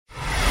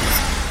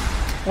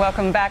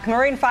Welcome back.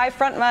 Maroon 5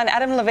 frontman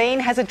Adam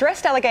Levine has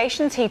addressed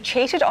allegations he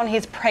cheated on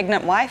his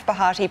pregnant wife,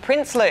 Bahati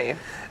Prinsloo.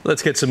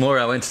 Let's get some more.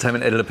 Our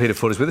entertainment editor, Peter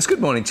Ford, is with us.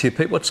 Good morning to you,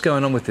 Pete. What's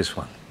going on with this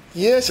one?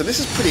 Yeah, so this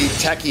is pretty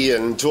tacky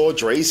and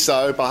tawdry.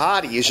 So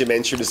Bahati, as you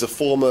mentioned, is a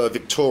former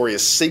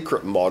Victoria's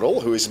Secret model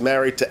who is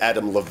married to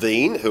Adam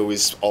Levine, who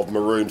is of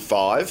Maroon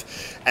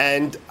 5.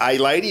 And a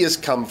lady has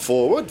come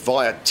forward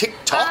via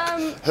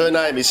TikTok. Her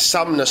name is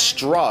Selma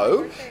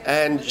Blair,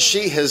 and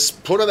she has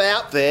put it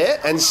out there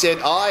and said,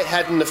 I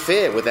had an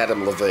affair with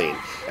Adam Levine.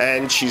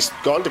 And she's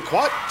gone to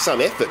quite some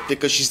effort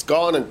because she's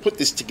gone and put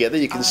this together.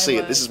 You can see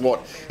it. This is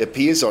what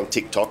appears on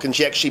TikTok. And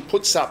she actually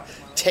puts up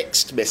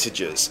text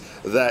messages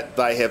that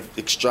they have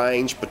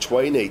exchanged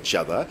between each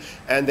other,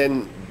 and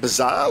then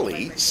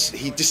bizarrely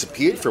he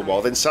disappeared for a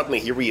while. Then suddenly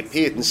he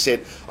reappeared and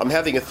said, I'm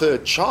having a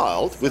third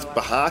child with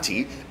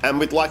Bahati and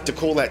we'd like to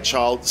call that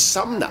child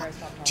Sumner.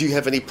 Do you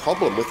have any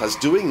problem with us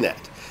doing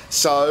that?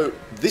 So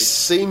this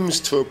seems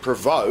to have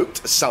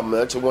provoked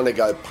Sumner to want to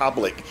go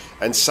public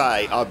and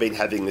say, I've been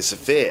having this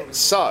affair.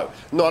 So,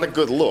 not a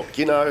good look.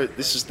 You know,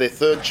 this is their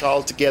third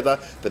child together.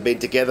 They've been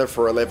together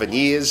for 11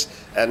 years,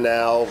 and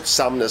now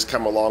Sumner's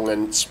come along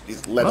and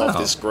let off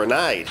this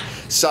grenade.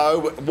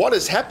 So what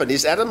has happened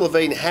is Adam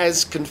Levine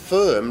has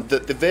confirmed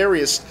that the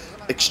various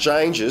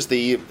exchanges,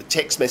 the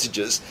text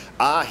messages,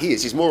 are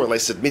his. He's more or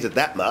less admitted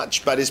that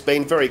much, but has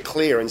been very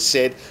clear and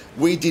said,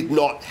 we did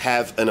not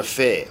have an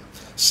affair.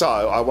 So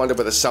I wonder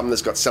whether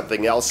Sumner's got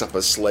something else up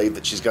her sleeve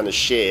that she's going to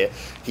share.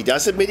 He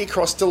does admit he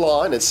crossed a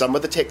line, and some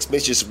of the text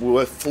messages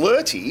were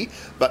flirty,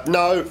 but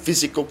no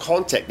physical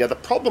contact. Now, the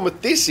problem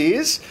with this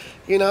is,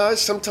 you know,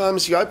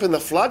 sometimes you open the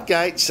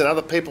floodgates and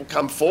other people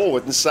come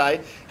forward and say,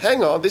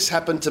 hang on, this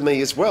happened to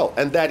me as well.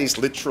 And that is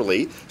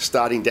literally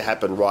starting to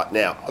happen right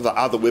now. The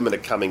other women are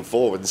coming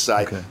forward and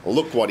say,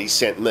 look what he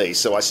sent me.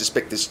 So I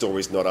suspect this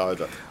story's not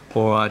over.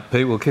 All right,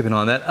 Pete, we'll keep an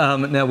eye on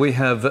that. Now, we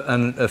have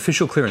an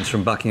official clearance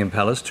from Buckingham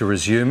Palace to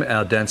resume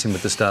our Dancing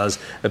with the Stars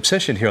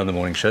obsession here on The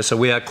Morning Show, so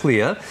we are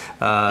clear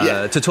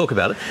to talk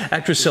about it.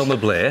 Actress Selma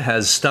Blair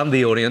has stunned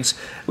the audience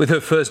with her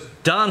first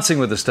Dancing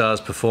with the Stars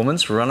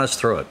performance. Run us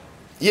through it.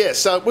 Yeah,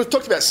 so we've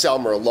talked about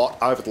Selma a lot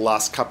over the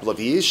last couple of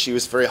years. She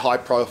was a very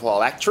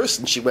high-profile actress,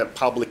 and she went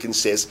public and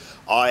says,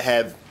 I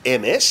have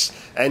MS,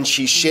 and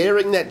she's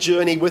sharing that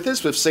journey with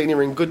us. We've seen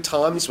her in good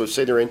times, we've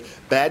seen her in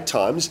bad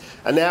times,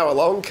 and now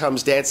along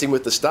comes Dancing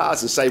with the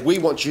Stars and say, we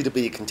want you to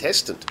be a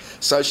contestant.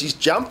 So she's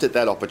jumped at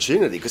that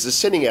opportunity because it's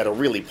sending out a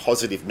really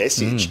positive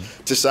message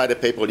to say to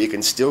people, you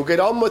can still get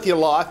on with your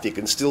life, you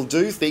can still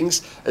do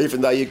things, even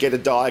though you get a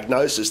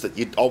diagnosis that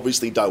you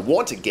obviously don't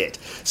want to get.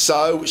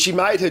 So she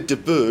made her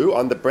debut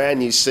on the brand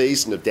new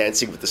season of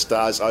Dancing with the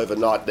Stars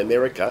overnight in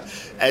America,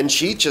 and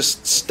she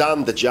just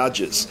stunned the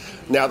judges.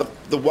 Now,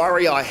 the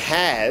worry I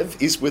have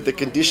is with a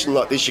condition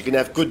like this, you can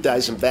have good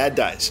days and bad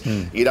days.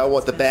 You don't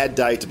want the bad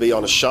day to be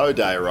on a show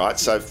day, right?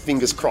 So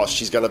fingers crossed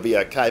she's going to be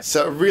okay.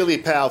 So a really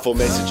powerful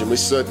message, and we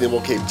certainly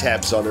will keep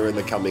tabs on her in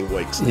the coming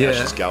weeks and how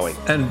she's going.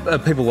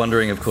 And people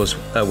wondering, of course,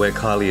 where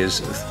Kylie is,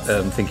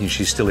 thinking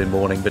she's still in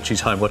mourning, but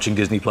she's home watching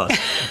Disney Plus,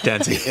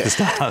 Dancing with the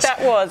Stars.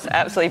 That was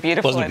absolutely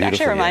beautiful. It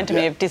actually reminded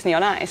me of Disney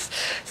on Ice,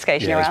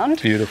 skating around.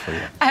 It's beautiful,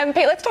 Pete,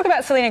 let's talk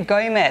about Selena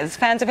Gomez.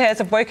 Fans of hers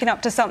have woken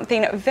up to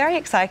something very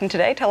exciting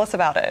today. Tell us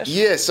about it.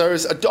 Yeah, so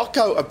it's a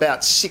doco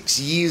about 6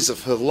 years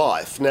of her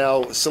life.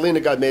 Now, Selena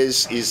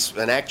Gomez is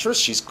an actress.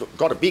 She's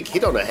got a big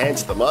hit on her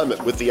hands at the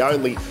moment with The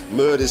Only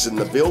Murders in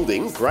the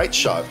Building. Great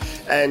show.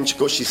 And, of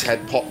course, she's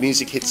had pop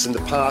music hits in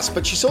the past,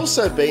 but she's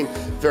also been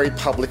very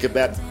public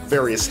about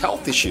various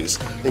health issues,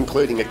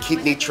 including a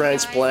kidney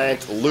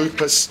transplant,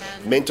 lupus,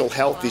 mental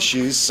health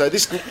issues. So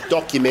this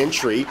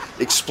documentary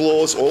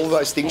explores all of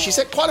those things. She's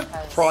quite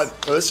a private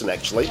person,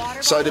 actually.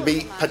 So to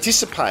be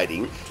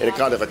participating in a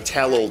kind of a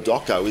tell-all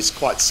doco is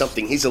quite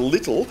something. Here's a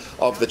little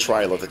of the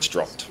trailer that's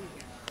dropped.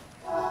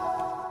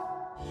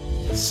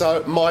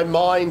 So My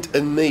Mind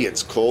and Me,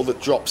 it's called.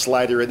 It drops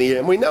later in the year,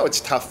 and we know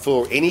it's tough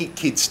for any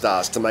kid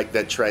stars to make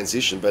that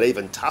transition, but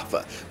even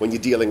tougher when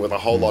you're dealing with a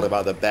whole lot of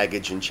other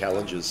baggage and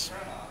challenges.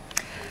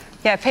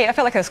 Yeah, Pete, I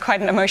felt like it was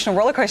quite an emotional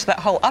rollercoaster, that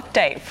whole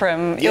update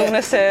from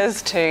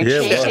illnesses to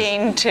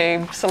cheating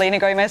to Selena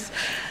Gomez.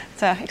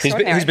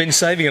 He's been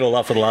saving it all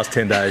up for the last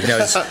 10 days. Now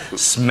he's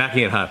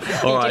smacking it home.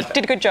 All right.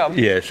 Did a good job.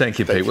 Yeah, thank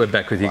you, Pete. We're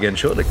back with you again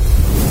shortly.